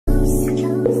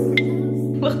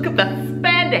Look at the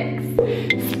spandex.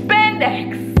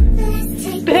 Spandex.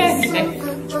 Spandex.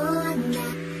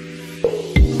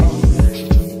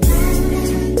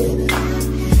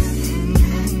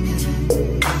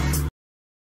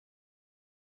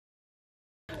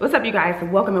 What's up, you guys?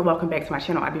 Welcome and welcome back to my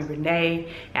channel. I be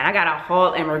Renee, and I got a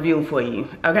haul and review for you,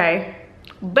 okay?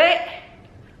 But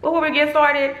before we get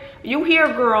started, you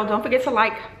here, girl, don't forget to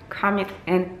like, comment,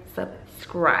 and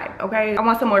subscribe, okay? I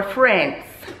want some more friends,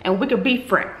 and we could be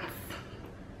friends.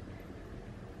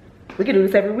 We can do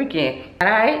this every weekend, all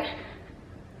right?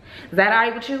 Is that all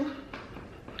right with you?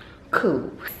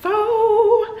 Cool. So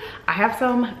I have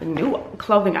some new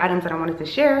clothing items that I wanted to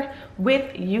share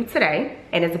with you today,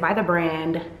 and it's by the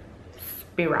brand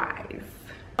Speerise.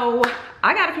 So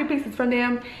I got a few pieces from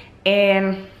them,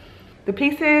 and the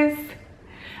pieces,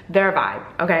 they're a vibe,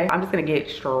 okay? I'm just gonna get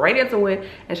straight into it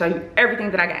and show you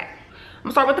everything that I got. I'm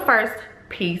gonna start with the first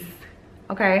piece,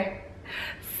 okay?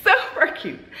 Super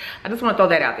cute. I just wanna throw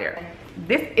that out there.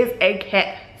 This is a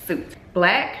cat suit.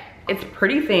 Black. It's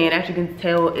pretty thin, as you can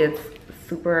tell. It's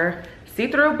super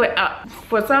see-through, but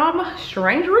for some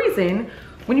strange reason,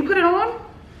 when you put it on,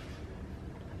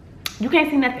 you can't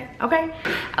see nothing, okay?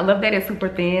 I love that it's super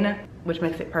thin, which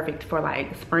makes it perfect for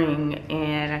like spring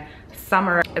and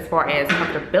summer as far as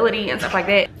comfortability and stuff like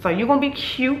that. So you're gonna be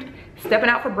cute stepping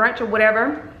out for brunch or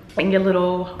whatever in your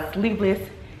little sleeveless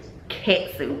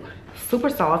cat suit. Super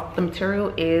soft. The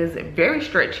material is very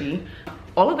stretchy.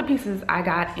 All of the pieces I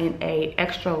got in a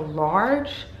extra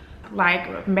large,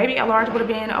 like maybe a large would have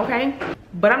been okay,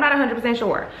 but I'm not 100%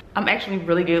 sure. I'm actually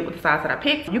really good with the size that I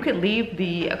picked. You could leave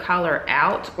the collar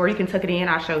out or you can tuck it in.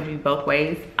 I showed you both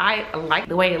ways. I like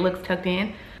the way it looks tucked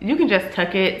in. You can just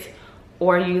tuck it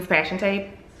or use fashion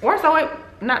tape or sew it,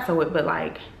 not sew it, but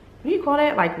like, what do you call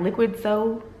that? Like liquid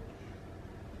sew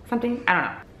something? I don't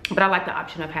know. But I like the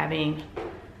option of having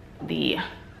the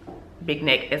big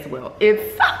neck as well.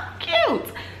 It's so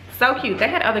cute. So cute. They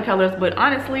had other colors, but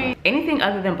honestly, anything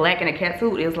other than black in a cat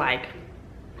suit is like,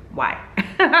 why?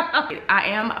 I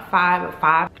am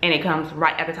 5'5", and it comes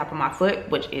right at the top of my foot,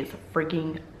 which is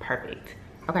freaking perfect,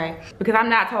 okay? Because I'm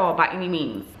not tall by any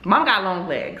means. Mom got long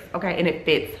legs, okay, and it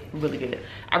fits really good.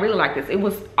 I really like this. It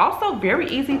was also very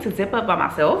easy to zip up by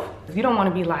myself. If you don't want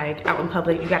to be like out in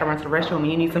public, you got to run to the restroom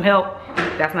and you need some help,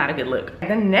 that's not a good look.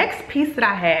 The next piece that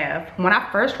I have, when I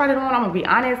first tried it on, I'm gonna be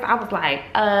honest, I was like,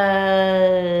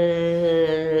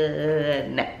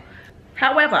 no.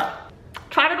 However,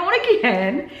 tried it on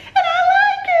again, and I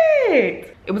like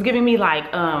it. It was giving me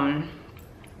like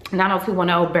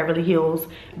 90210 Beverly Hills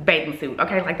bathing suit,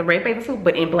 okay? Like the red bathing suit,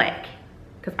 but in black,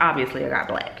 because obviously I got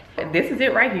black. This is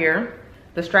it right here.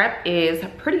 The strap is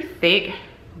pretty thick,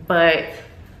 but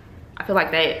I feel like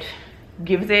that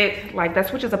gives it, like that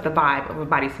switches up the vibe of a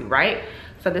bodysuit, right?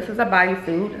 So this is a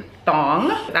bodysuit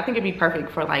thong. I think it'd be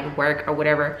perfect for like work or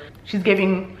whatever. She's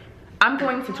giving, I'm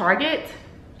going to Target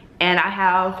and I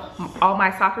have all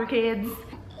my soccer kids,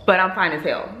 but I'm fine as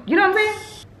hell. You know what I'm saying?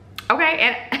 Okay,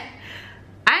 and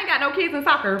I ain't got no kids in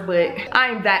soccer, but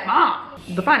I'm that mom.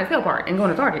 The fine as hell part and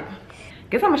going to Target.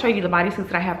 Guess I'm gonna show you the bodysuits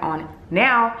that I have on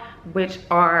now, which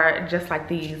are just like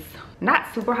these, not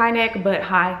super high neck, but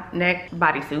high neck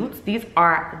bodysuits. These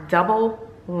are double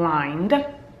lined,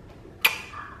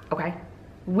 okay?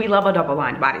 We love a double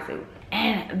lined bodysuit.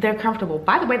 And they're comfortable.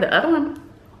 By the way, the other one,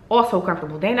 also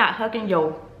comfortable. They're not hugging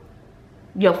your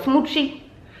smoochie,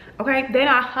 okay? They're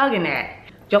not hugging that.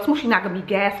 Your smoochie not gonna be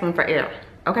gasping for air,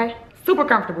 okay? Super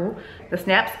comfortable. The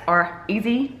snaps are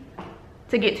easy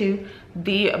to get to.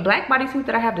 The black bodysuit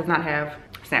that I have does not have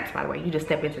snaps, by the way. You just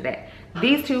step into that.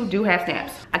 These two do have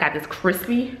snaps. I got this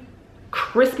crispy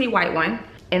white one.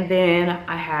 And then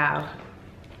I have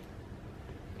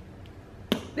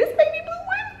this baby blue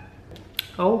one.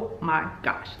 Oh my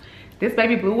gosh. This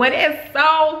baby blue one is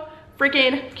so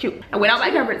freaking cute. I went out my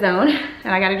comfort zone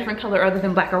and I got a different color other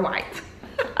than black or white.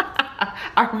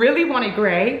 I really wanted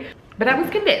gray, but I was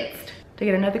convinced to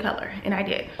get another color, and I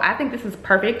did. I think this is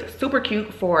perfect, super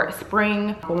cute for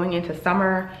spring, going into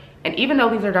summer. And even though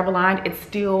these are double lined, it's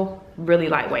still really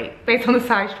lightweight. Based on the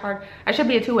size chart, I should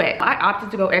be a 2X. I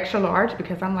opted to go extra large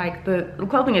because I'm like, the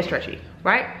clothing is stretchy,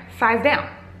 right? Size down,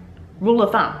 rule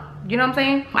of thumb. You know what I'm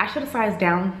saying? I should have sized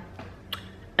down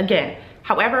again.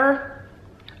 However,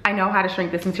 I know how to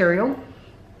shrink this material,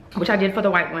 which I did for the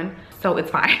white one, so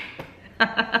it's fine.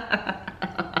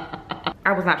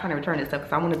 I was not trying to return this stuff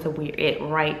because I wanted to wear it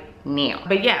right now.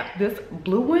 But yeah, this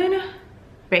blue one,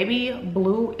 baby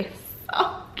blue, is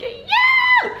so cute.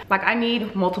 Like I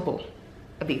need multiple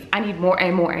of these. I need more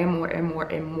and more and more and more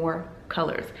and more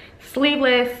colors.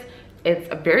 Sleeveless, It's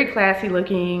very classy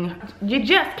looking. You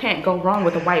just can't go wrong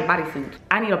with a white bodysuit.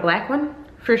 I need a black one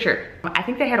for sure. I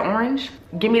think they had orange.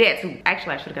 Give me that too.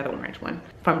 Actually, I should have got the orange one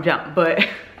from jump, but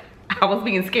I was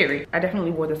being scary. I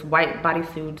definitely wore this white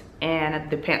bodysuit and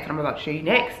the pants that I'm about to show you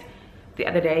next the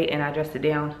other day, and I dressed it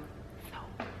down so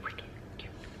freaking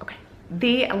cute. Okay,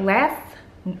 the last,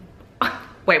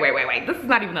 wait. This is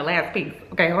not even the last piece.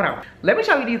 Okay, hold on. Let me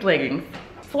show you these leggings.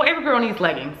 So every girl needs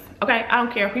leggings, okay? I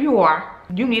don't care who you are.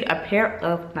 You need a pair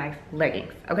of nice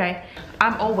leggings, okay?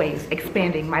 I'm always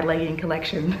expanding my legging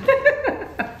collection.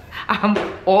 I'm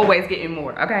always getting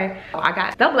more, okay? I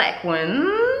got the black ones,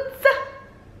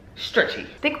 stretchy.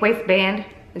 Thick waistband,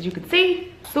 as you can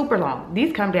see, super long.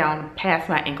 These come down past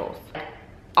my ankles.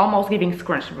 Almost giving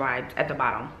scrunch vibes at the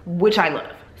bottom, which I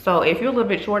love. So if you're a little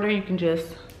bit shorter, you can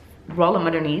just roll them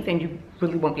underneath and you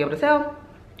really won't be able to tell.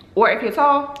 Or if you're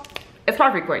tall, it's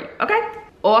perfect for you, okay?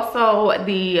 Also,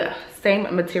 the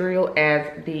same material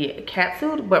as the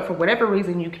catsuit, but for whatever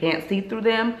reason, you can't see through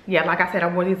them. Yeah, like I said, I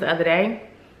wore these the other day.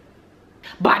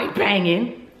 Body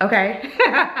banging, okay?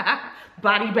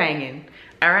 Body banging,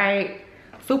 all right?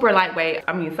 Super lightweight.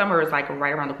 I mean, summer is like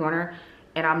right around the corner,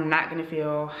 and I'm not gonna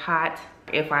feel hot.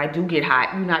 If I do get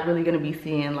hot, you're not really gonna be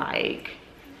seeing like,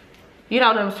 you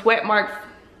know, them sweat marks.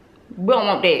 We don't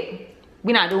want that.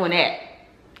 We're not doing that,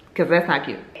 because that's not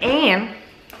cute. And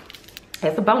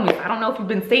that's a bonus. I don't know if you've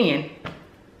been seeing.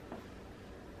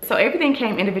 So everything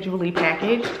came individually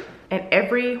packaged, and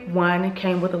every one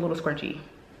came with a little scrunchie.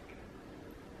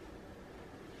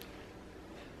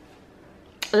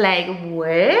 Like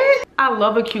what? I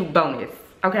love a cute bonus,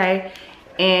 okay?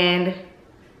 And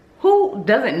who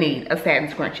doesn't need a satin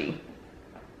scrunchie?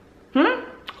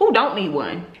 Who don't need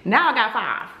one? Now I got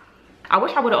 5. I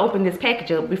wish I would have opened this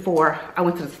package up before I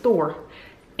went to the store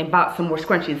and bought some more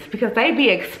scrunchies, because they be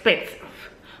expensive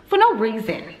for no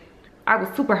reason. I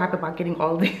was super happy about getting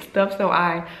all of this stuff, so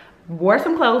I wore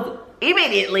some clothes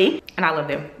immediately, and I love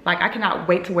them. Like, I cannot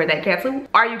wait to wear that catsuit.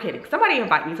 Are you kidding? Somebody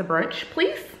invite me to brunch,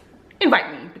 please.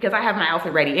 Invite me, because I have my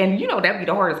outfit ready, and you know that'd be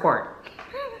the hardest part.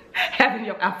 Having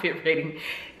your outfit ready.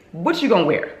 What you gonna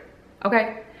wear?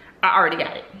 Okay, I already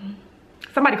got it.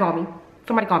 Somebody call me.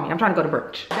 Somebody call me. I'm trying to go to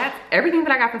brunch. That's everything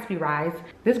that I got from Speerise.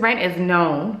 This brand is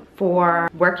known for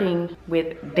working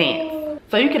with dance,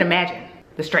 so you can imagine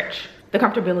the stretch, the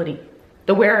comfortability,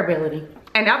 the wearability.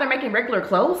 And now they're making regular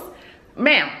clothes.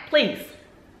 Ma'am, please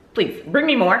bring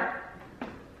me more.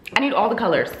 I need all the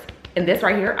colors. In this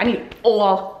right here, I need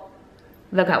all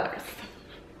the colors.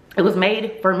 It was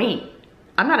made for me.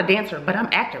 I'm not a dancer, but I'm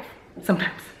active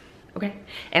sometimes, okay?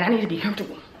 And I need to be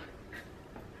comfortable.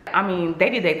 I mean, they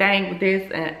did their thing with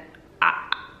this, and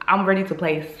I'm ready to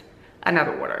place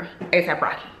another order. ASAP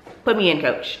Rocky. Put me in,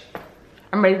 coach.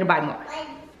 I'm ready to buy more.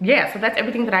 Yeah, so that's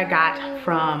everything that I got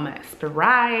from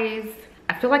Speerise.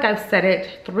 I feel like I've said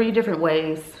it 3 different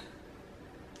ways.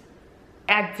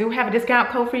 I do have a discount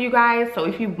code for you guys, so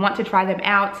if you want to try them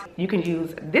out, you can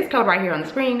use this code right here on the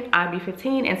screen,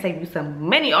 IB15, and save you some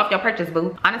money off your purchase,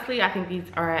 boo. Honestly, I think these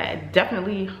are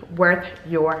definitely worth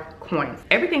your coins.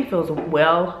 Everything feels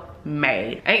well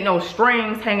made. Ain't no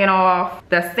strings hanging off.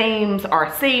 The seams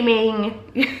are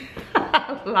seaming.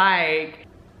 Like,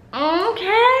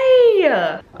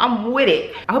 okay, I'm with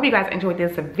it. I hope you guys enjoyed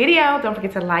this video. Don't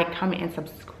forget to like, comment, and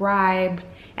subscribe,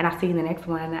 and I'll see you in the next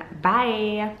one.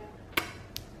 Bye.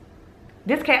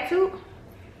 This catsuit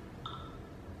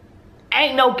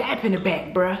ain't no gap in the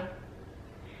back, bruh.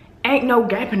 Ain't no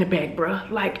gap in the back, bruh.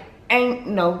 Like, ain't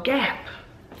no gap.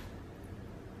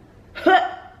 Huh.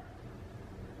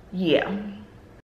 Yeah.